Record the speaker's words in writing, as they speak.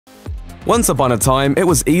Once upon a time, it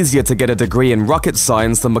was easier to get a degree in rocket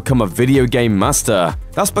science than become a video game master.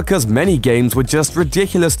 That's because many games were just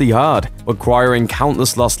ridiculously hard, requiring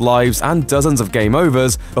countless lost lives and dozens of game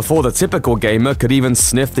overs before the typical gamer could even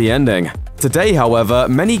sniff the ending. Today, however,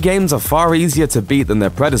 many games are far easier to beat than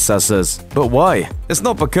their predecessors. But why? It's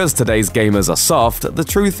not because today's gamers are soft, the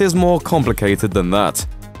truth is more complicated than that.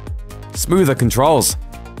 Smoother controls.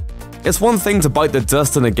 It's one thing to bite the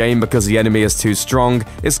dust in a game because the enemy is too strong,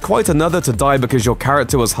 it's quite another to die because your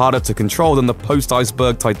character was harder to control than the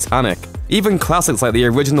post-Iceberg Titanic. Even classics like the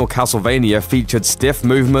original Castlevania featured stiff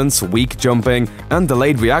movements, weak jumping, and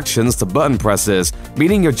delayed reactions to button presses,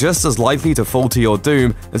 meaning you're just as likely to fall to your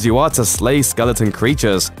doom as you are to slay skeleton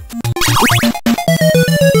creatures.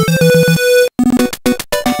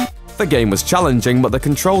 The game was challenging, but the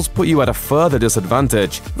controls put you at a further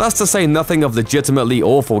disadvantage. That's to say nothing of legitimately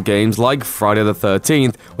awful games like Friday the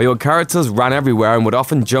 13th, where your characters ran everywhere and would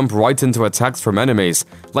often jump right into attacks from enemies,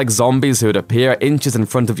 like zombies who would appear inches in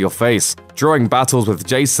front of your face. During battles with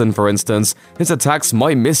Jason, for instance, his attacks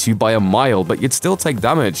might miss you by a mile, but you'd still take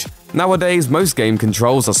damage. Nowadays, most game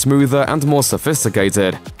controls are smoother and more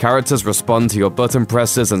sophisticated. Characters respond to your button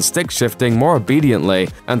presses and stick shifting more obediently,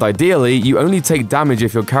 and ideally, you only take damage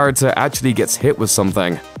if your character actually gets hit with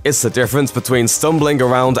something. It's the difference between stumbling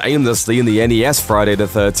around aimlessly in the NES Friday the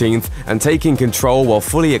 13th and taking control while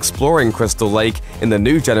fully exploring Crystal Lake in the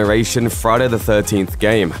new generation Friday the 13th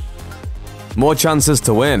game. More chances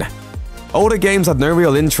to win. Older games had no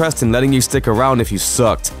real interest in letting you stick around if you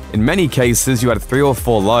sucked. In many cases, you had 3 or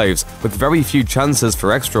 4 lives, with very few chances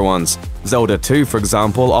for extra ones. Zelda 2, for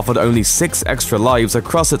example, offered only 6 extra lives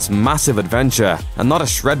across its massive adventure, and not a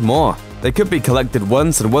shred more. They could be collected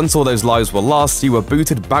once, and once all those lives were lost, you were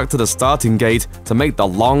booted back to the starting gate to make the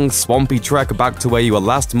long, swampy trek back to where you were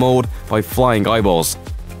last mauled by flying eyeballs.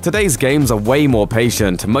 Today's games are way more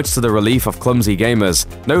patient, much to the relief of clumsy gamers.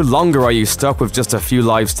 No longer are you stuck with just a few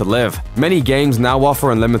lives to live. Many games now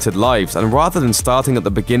offer unlimited lives, and rather than starting at the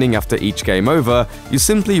beginning after each game over, you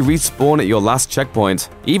simply respawn at your last checkpoint.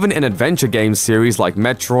 Even in adventure game series like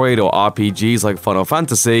Metroid or RPGs like Final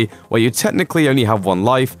Fantasy, where you technically only have 1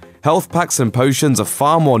 life, health packs and potions are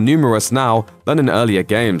far more numerous now than in earlier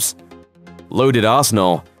games. Loaded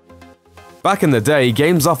arsenal. Back in the day,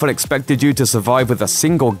 games often expected you to survive with a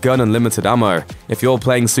single gun and limited ammo. If you're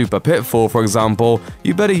playing Super Pitfall, for example,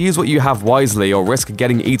 you better use what you have wisely or risk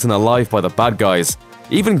getting eaten alive by the bad guys.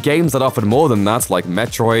 Even games that offered more than that, like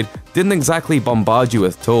Metroid, didn't exactly bombard you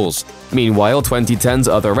with tools. Meanwhile, 2010's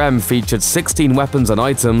Other M featured 16 weapons and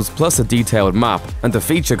items plus a detailed map, and a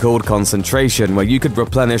feature called Concentration, where you could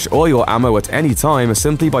replenish all your ammo at any time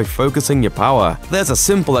simply by focusing your power. There's a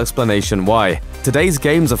simple explanation why. Today's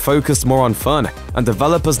games are focused more on fun, and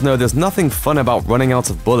developers know there's nothing fun about running out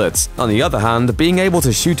of bullets. On the other hand, being able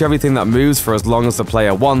to shoot everything that moves for as long as the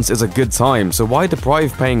player wants is a good time, so why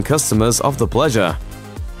deprive paying customers of the pleasure?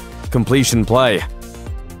 Completion play.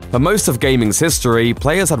 For most of gaming's history,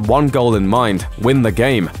 players had one goal in mind: win the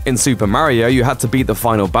game. In Super Mario, you had to beat the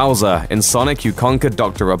final Bowser. In Sonic, you conquered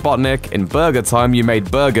Dr. Robotnik. In Burger Time, you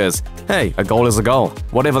made burgers. Hey, a goal is a goal.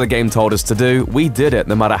 Whatever the game told us to do, we did it,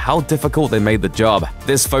 no matter how difficult they made the job.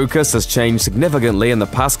 This focus has changed significantly in the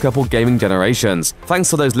past couple gaming generations, thanks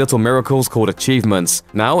to those little miracles called achievements.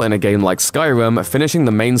 Now, in a game like Skyrim, finishing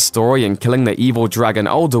the main story and killing the evil dragon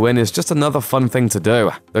Alduin is just another fun thing to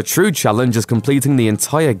do. The true challenge is completing the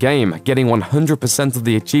entire game, getting 100% of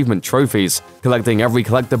the achievement trophies, collecting every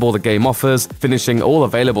collectible the game offers, finishing all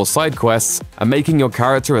available side quests, and making your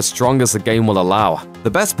character as strong as the game will allow. The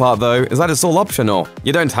best part, though, is that it's all optional.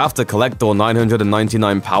 You don't have to collect all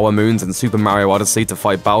 999 Power Moons in Super Mario Odyssey to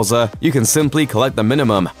fight Bowser. You can simply collect the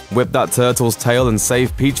minimum, whip that turtle's tail, and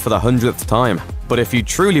save Peach for the 100th time. But if you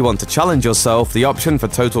truly want to challenge yourself, the option for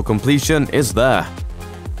total completion is there.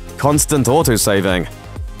 Constant autosaving.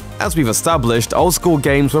 As we've established, old-school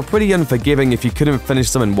games were pretty unforgiving if you couldn't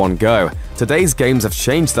finish them in one go. Today's games have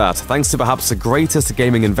changed that, thanks to perhaps the greatest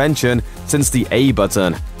gaming invention since the A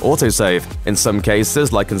button, autosave. In some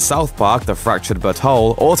cases, like in South Park, The Fractured But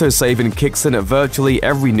Whole, autosaving kicks in at virtually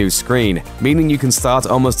every new screen, meaning you can start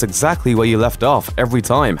almost exactly where you left off every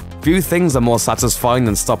time. Few things are more satisfying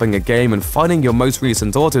than stopping a game and finding your most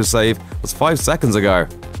recent autosave was 5 seconds ago.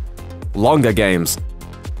 Longer games.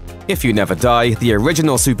 If you never die, the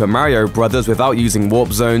original Super Mario Bros. Without using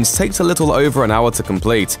warp zones takes a little over an hour to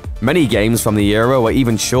complete. Many games from the era were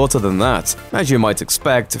even shorter than that. As you might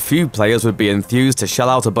expect, few players would be enthused to shell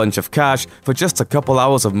out a bunch of cash for just a couple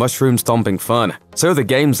hours of mushroom stomping fun. So the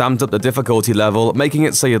games amped up the difficulty level, making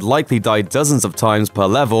it so you'd likely die dozens of times per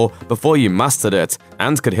level before you mastered it,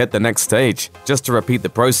 and could hit the next stage, just to repeat the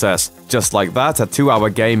process. Just like that, a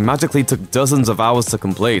 2-hour game magically took dozens of hours to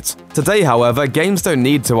complete. Today, however, games don't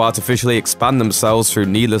need to artificially expand themselves through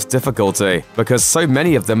needless difficulty, because so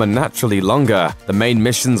many of them are naturally longer. The main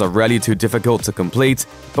missions are rarely too difficult to complete,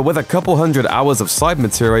 but with a couple hundred hours of side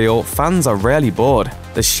material, fans are rarely bored.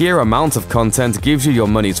 The sheer amount of content gives you your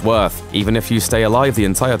money's worth, even if you stay alive the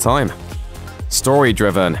entire time.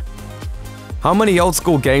 Story-driven. How many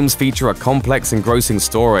old-school games feature a complex, engrossing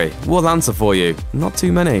story? We'll answer for you. Not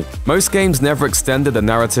too many. Most games never extended the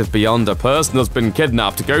narrative beyond "a person has been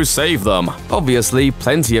kidnapped, go save them." Obviously,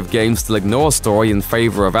 plenty of games still ignore story in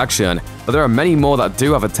favor of action, but there are many more that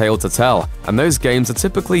do have a tale to tell, and those games are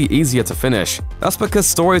typically easier to finish. That's because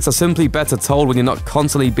stories are simply better told when you're not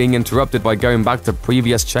constantly being interrupted by going back to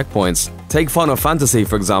previous checkpoints. Take Final Fantasy,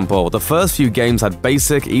 for example. The first few games had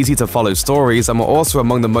basic, easy-to-follow stories and were also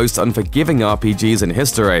among the most unforgiving RPGs in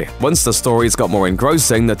history. Once the stories got more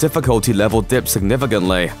engrossing, the difficulty level dipped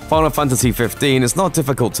significantly. Final Fantasy 15 is not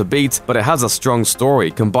difficult to beat, but it has a strong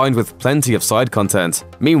story, combined with plenty of side content.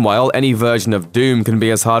 Meanwhile, any version of Doom can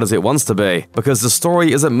be as hard as it wants to be, because the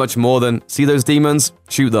story isn't much more than, see those demons?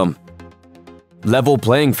 Shoot them. Level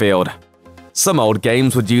playing field. Some old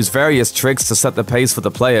games would use various tricks to set the pace for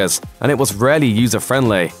the players, and it was rarely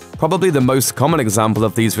user-friendly. Probably the most common example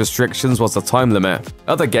of these restrictions was the time limit.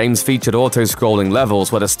 Other games featured auto-scrolling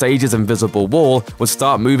levels where the stage's invisible wall would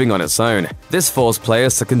start moving on its own. This forced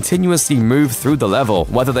players to continuously move through the level,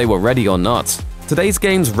 whether they were ready or not. Today's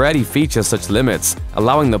games rarely feature such limits,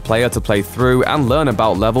 allowing the player to play through and learn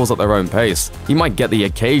about levels at their own pace. You might get the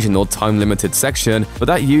occasional time-limited section, but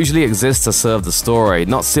that usually exists to serve the story,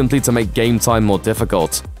 not simply to make game time more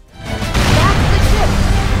difficult. That's the ship!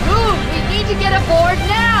 Move! We need to get aboard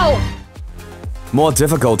now! More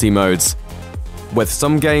difficulty modes. With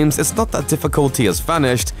some games, it's not that difficulty has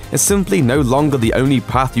vanished, it's simply no longer the only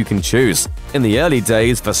path you can choose. In the early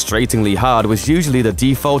days, frustratingly hard was usually the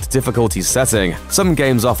default difficulty setting. Some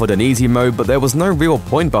games offered an easy mode, but there was no real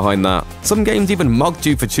point behind that. Some games even mocked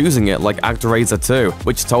you for choosing it, like ActRaiser 2,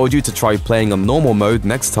 which told you to try playing on normal mode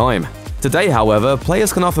next time. Today, however,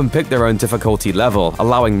 players can often pick their own difficulty level,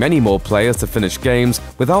 allowing many more players to finish games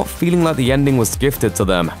without feeling like the ending was gifted to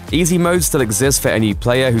them. Easy mode still exists for any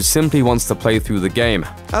player who simply wants to play through the game.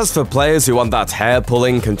 As for players who want that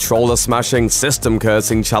hair-pulling, controller-smashing,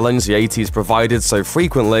 system-cursing challenge the 80s provided so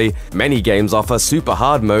frequently, many games offer super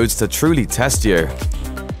hard modes to truly test you.